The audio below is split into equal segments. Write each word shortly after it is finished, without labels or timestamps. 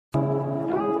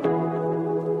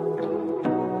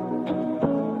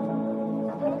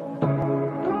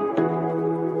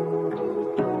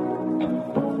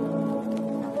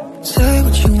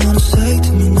wanna say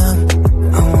to me now.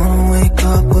 I wanna wake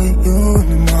up with you in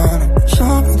the morning.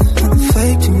 Show me there's nothing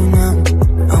fake to me now.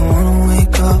 I wanna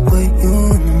wake up with you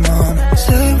in the morning.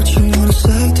 Say what you wanna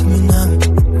say to me now.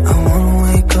 I wanna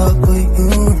wake up with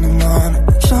you in the morning.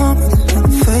 Show me there's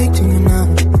nothing fake to me now.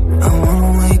 I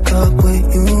wanna wake up with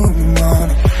you in the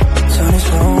morning. Turn this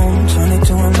room, turn it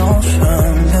to an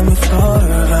ocean. Let me float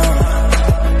around.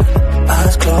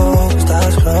 Eyes closed,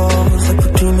 like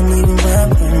we're dreaming, leaving where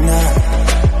we're not.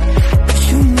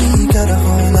 You and me got a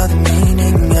whole other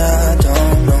meaning, I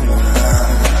don't know how.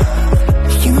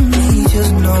 You and me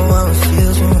just know how it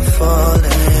feels when we're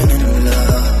falling in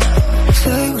love.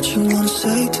 Say what you wanna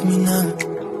say to me now.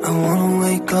 I wanna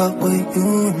wake up with you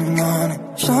in the morning.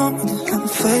 Show me there's nothing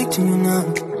fake to me now.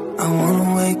 I wanna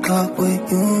wake up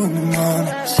with you in the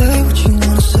morning. Say what you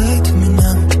wanna say to me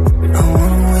now. I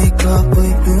wanna wake up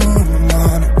with you in the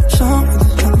morning. Show me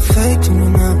there's nothing fake to me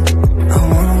now. I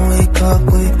wanna wake up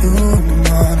with you in the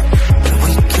morning. The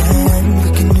weekend, we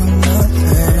can do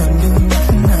nothing at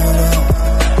all.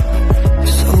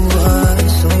 So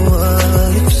what,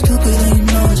 if you're stupid and you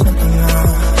know it's nothing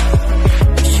wrong.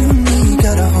 You and me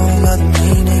got a whole other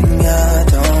meaning, I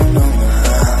don't know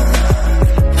how.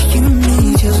 You and me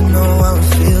just know how it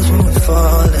feels when we're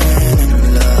falling in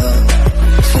love.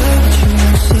 Say what you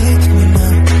wanna say to me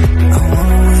now. I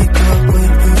wanna wake up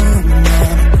with you in the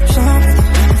morning. Show me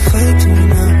there's nothing fake to me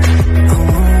now. I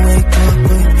wanna wake up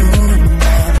with you in the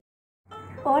morning.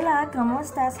 Hola, ¿cómo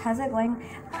estás? How's it going?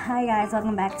 Hi guys,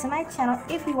 welcome back to my channel.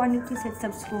 If you are new, please hit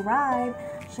subscribe.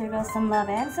 Show us some love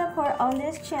and support on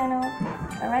this channel.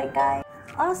 Alright guys.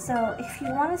 Also, if you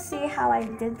want to see how I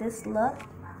did this look,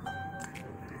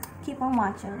 keep on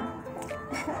watching.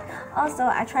 Also,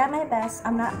 I tried my best.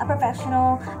 I'm not a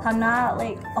professional. I'm not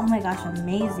like, oh my gosh,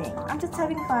 amazing. I'm just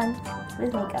having fun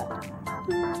with makeup.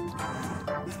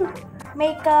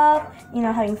 Makeup, you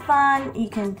know, having fun. You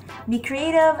can be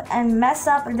creative and mess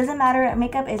up. It doesn't matter.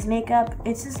 Makeup is makeup.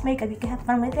 It's just makeup. You can have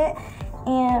fun with it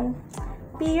and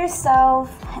be yourself.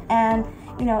 And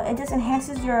you know, it just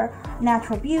enhances your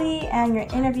natural beauty and your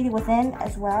inner beauty within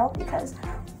as well, because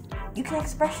you can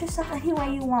express yourself any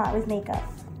way you want with makeup.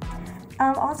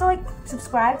 Also, like,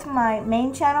 subscribe to my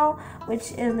main channel,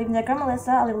 which is MegaGlo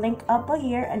Melissa. I'll leave a link up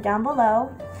here and down below.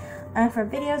 And for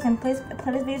videos and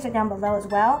playlist videos are down below as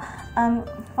well.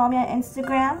 Follow me on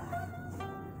Instagram.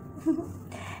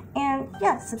 And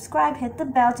yeah, subscribe, hit the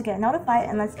bell to get notified,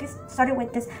 and let's get started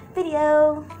with this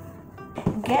video.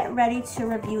 Get ready to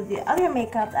review the other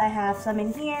makeup. I have some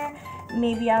in here.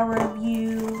 Maybe I'll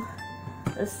review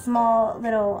a small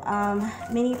little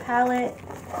mini palette,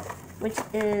 which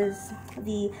is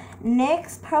the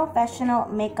NYX Professional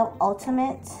Makeup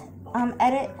Ultimate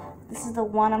Edit. This is the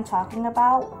one I'm talking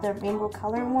about, the rainbow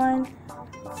color one.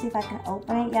 Let's see if I can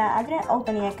open it. Yeah, I didn't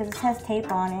open it yet because it has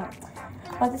tape on it.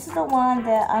 But this is the one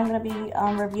that I'm going to be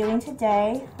reviewing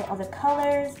today with all the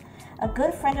colors. A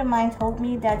good friend of mine told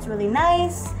me that's really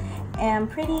nice and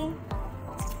pretty.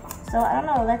 So I don't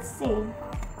know, let's see.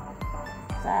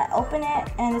 So I open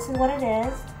it and this is what it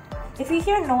is. If you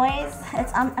hear noise,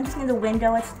 I'm just near the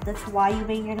window. That's why you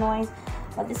may hear noise.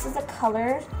 But this is the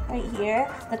color right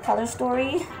here, the color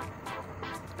story.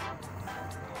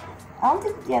 I don't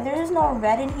think, yeah, there is no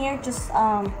red in here, just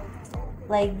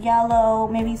like yellow,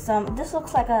 maybe some. This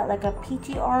looks like a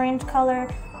peachy orange color,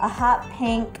 a hot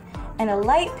pink, and a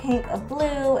light pink, a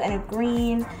blue, and a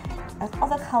green. That's all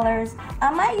the colors.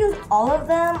 I might use all of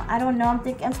them. I don't know.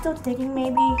 I'm still thinking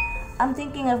maybe. I'm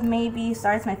thinking of maybe.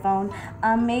 Sorry, it's my phone.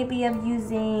 Maybe of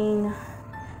using.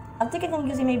 I'm thinking of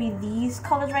using maybe these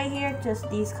colors right here, just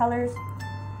these colors.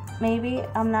 Maybe,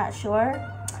 I'm not sure,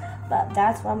 but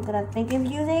that's what I'm gonna think of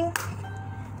using.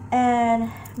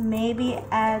 And maybe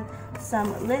add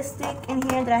some lipstick in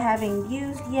here that I haven't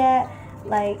used yet,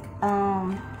 like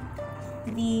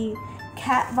the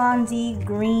KVD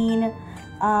Green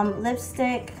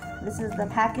Lipstick. This is the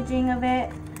packaging of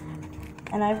it,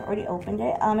 and I've already opened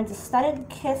it. It's a Studded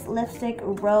Kiss Lipstick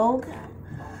Rogue,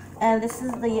 and this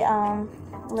is the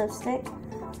lipstick,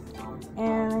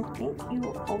 and I think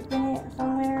you open it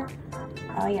somewhere.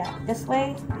 Oh yeah, this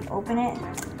way you open it,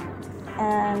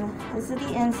 and this is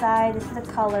the inside. This is the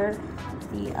color,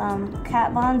 the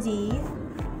KVD.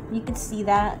 You can see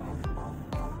that,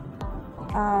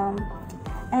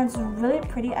 and it's really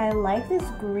pretty. I like this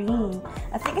green.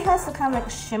 I think it has some kind of like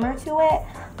a shimmer to it.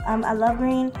 I love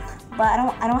green, but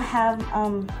I don't have.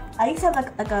 I used to have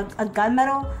like a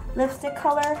gunmetal lipstick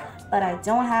color, but I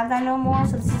don't have that no more.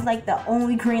 So this is like the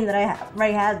only green that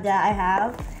I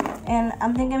have, and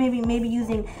I'm thinking maybe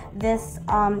using this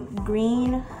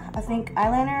green. I think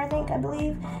eyeliner. I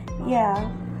believe, yeah.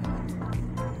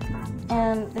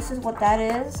 And this is what that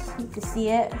is. You can see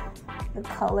it, the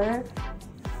color.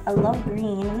 I love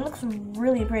green. It looks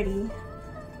really pretty.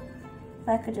 If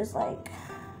I could just like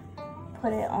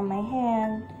put it on my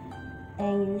hand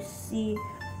and you see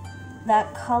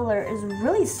that color is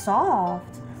really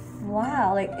soft.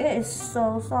 Wow, like it is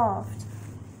so soft.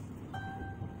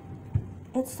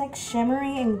 It's like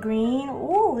shimmery and green.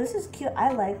 Ooh, this is cute.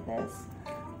 I like this.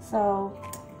 So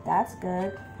that's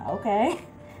good. Okay.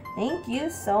 Thank you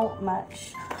so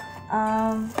much.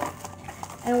 And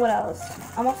what else?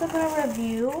 I'm also gonna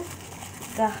review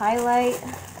the highlight,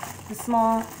 the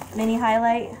small mini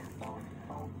highlight.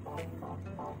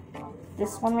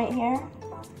 This one right here.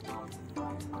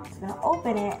 Just gonna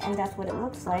open it, and that's what it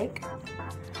looks like.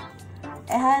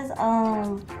 It has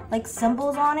like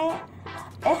symbols on it.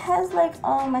 It has like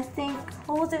I think,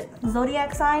 what was it?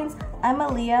 Zodiac signs. I'm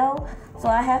a Leo, so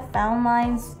I have found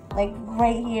lines like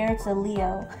right here to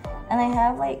Leo, and I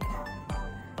have like,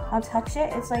 I'll touch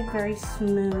it. It's like very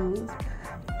smooth,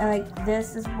 and like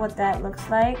this is what that looks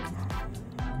like.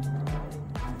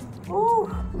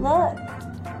 Ooh, look!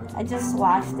 I just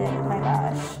swatched it. Oh my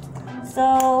gosh.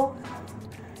 So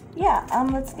yeah,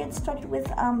 let's get started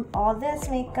with all this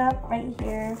makeup right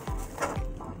here.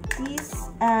 These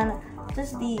and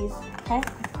just these, okay?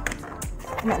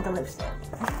 I meant the lipstick.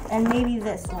 And maybe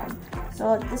this one.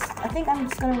 So this, I think I'm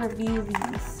just gonna review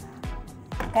these.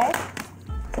 Okay?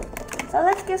 So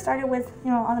let's get started with,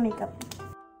 all the makeup.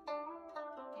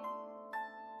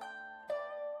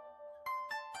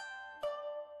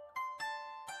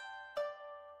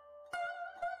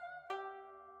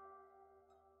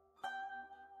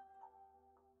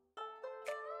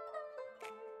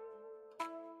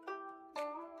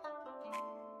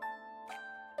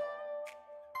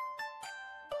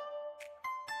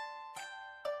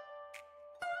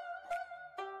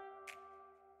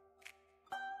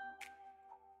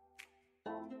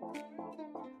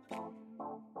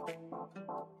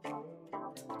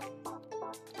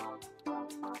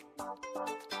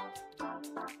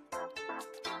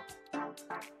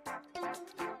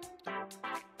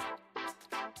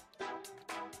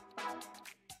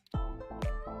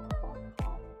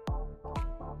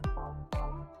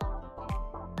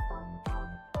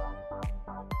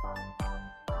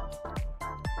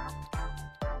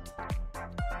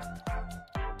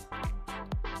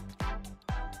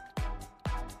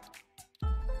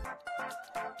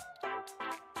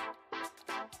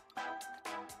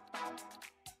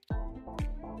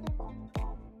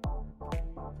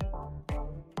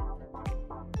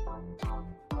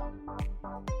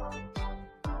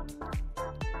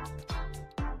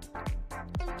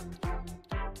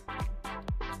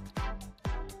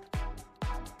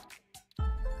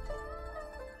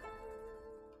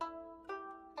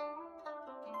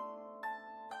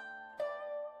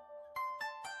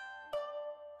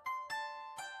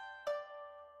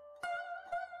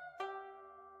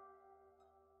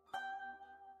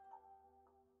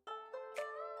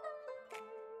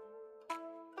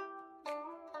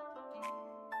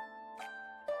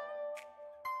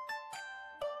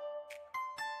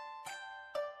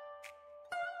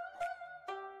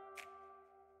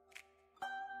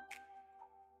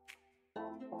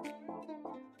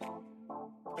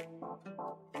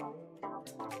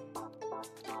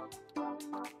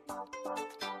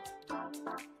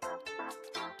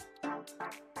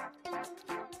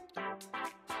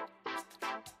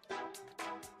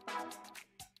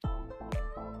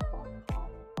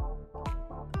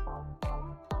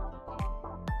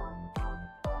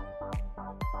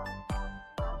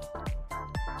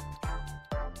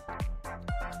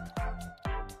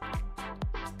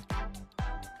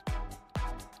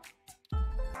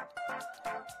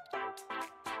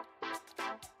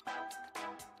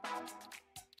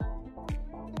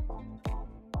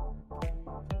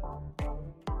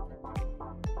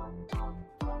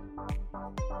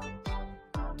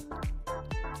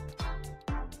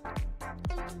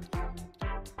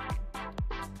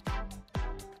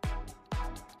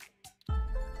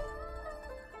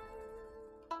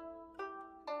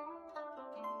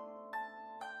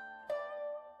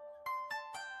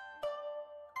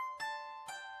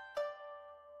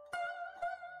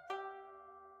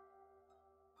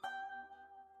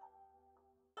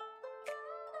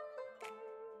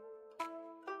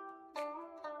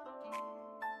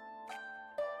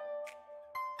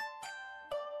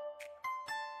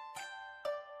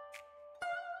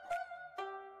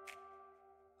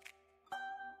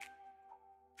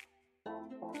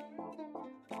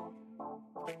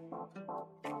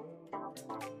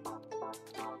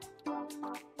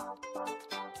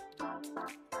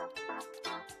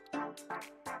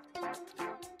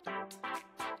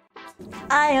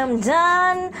 I am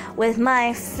done with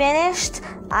my finished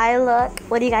eye look.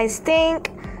 What do you guys think?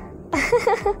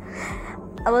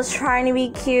 I was trying to be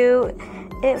cute.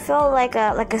 It felt like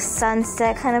a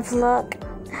sunset kind of look.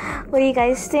 What do you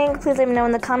guys think? Please let me know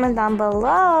in the comments down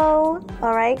below.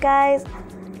 Alright guys.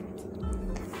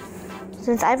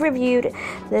 Since I've reviewed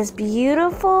this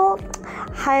beautiful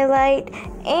highlight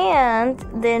and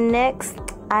the NYX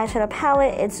eyeshadow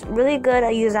palette, it's really good.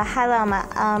 I use a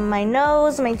highlight on my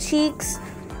nose, my cheeks,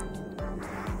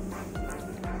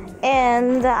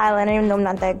 and the eyeliner, even though I'm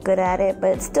not that good at it,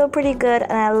 but it's still pretty good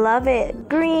and I love it.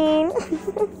 Green.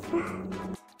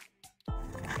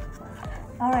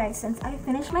 Alright, since I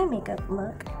finished my makeup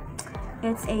look,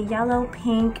 it's a yellow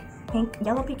pink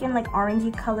and like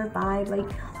orangey color vibe,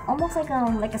 like almost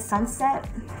like a sunset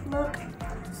look.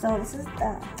 So this is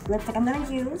the lipstick I'm gonna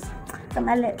use for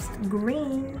my lips.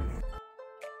 Green.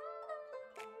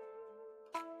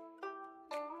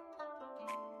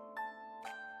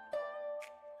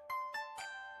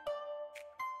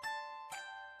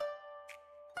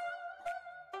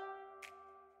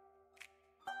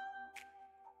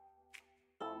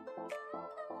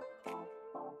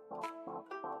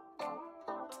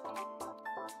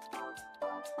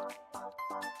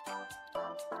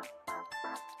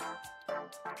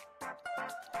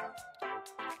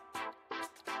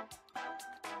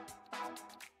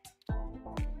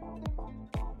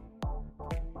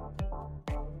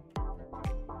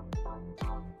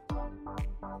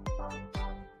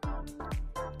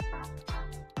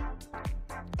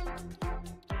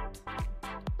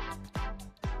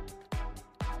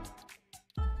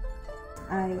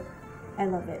 I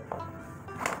love it.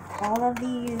 All of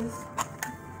these,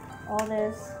 all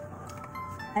this,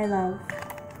 I love.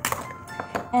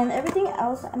 And everything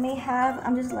else I may have,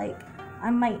 I'm just like,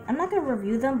 I'm not gonna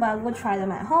review them, but I will try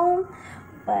them at home.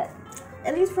 But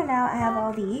at least for now, I have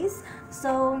all these.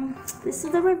 So this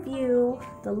is the review,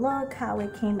 the look, how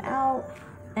it came out.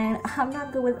 And I'm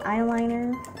not good with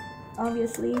eyeliner,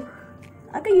 obviously.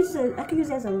 I could use it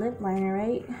as a lip liner,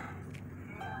 right?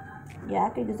 Yeah, I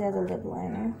could use it as a lip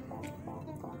liner.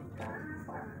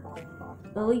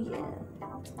 Oh yeah.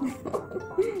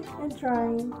 I'm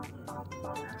trying.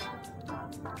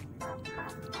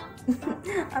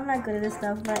 I'm not good at this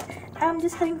stuff, but I'm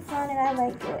just having fun and I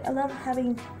like it. I love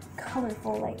having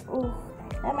colorful, like, ooh.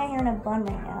 I have my hair in a bun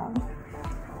right now.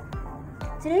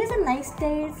 Today is a nice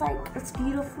day. It's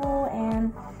beautiful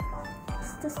and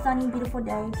it's a sunny, beautiful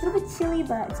day. It's a little bit chilly,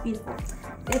 but it's beautiful.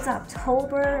 It's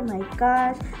October, my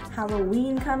gosh,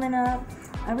 Halloween coming up.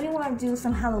 I really want to do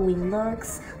some Halloween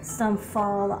looks, some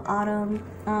fall, autumn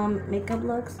makeup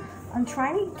looks. I'm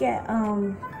trying to get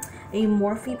a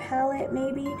Morphe palette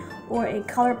maybe, or a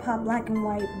ColourPop black and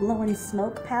white blow and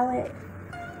smoke palette.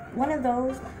 One of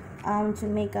those to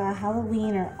make a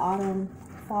Halloween or autumn,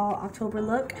 fall, October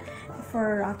look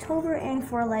for October and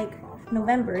for like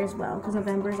November as well, because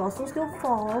November is also still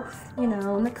fall, you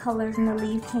know, and the colors and the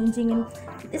leaves changing, and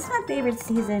it's my favorite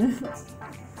season.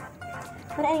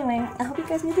 But anyway, I hope you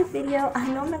guys enjoyed the video. I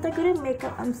know I'm not that good at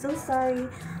makeup. I'm so sorry.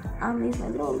 These my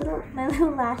little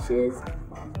lashes.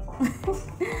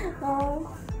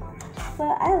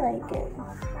 But I like it.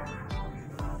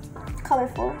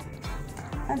 Colorful.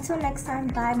 Until next time,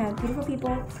 bye my beautiful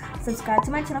people. Subscribe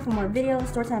to my channel for more videos,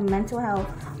 storytime, mental health.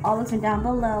 All links are down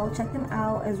below. Check them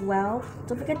out as well.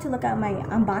 Don't forget to look at my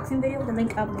unboxing video with the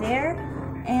link up there.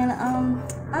 And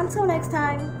until next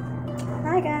time,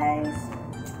 bye guys.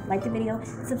 Like the video,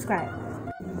 subscribe.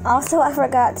 Also, I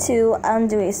forgot to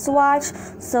do a swatch,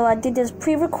 so I did this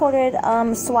pre-recorded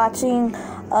swatching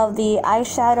of the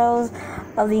eyeshadows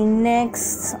of the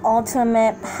NYX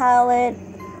Ultimate Palette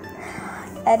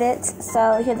edits.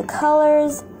 So here are the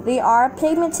colors. They are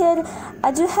pigmented.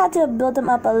 I do have to build them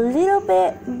up a little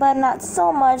bit, but not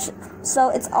so much. So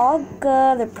it's all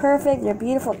good. They're perfect. They're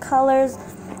beautiful colors,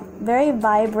 very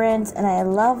vibrant, and I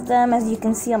love them, as you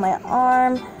can see on my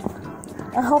arm.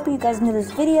 I hope you guys enjoyed this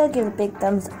video. Give it a big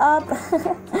thumbs up.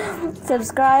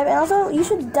 Subscribe. And also, you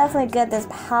should definitely get this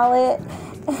palette.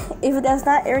 If it does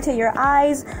not irritate your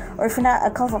eyes, or if you're not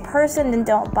a colorful person, then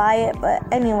don't buy it. But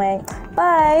anyway,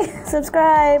 bye.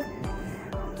 Subscribe.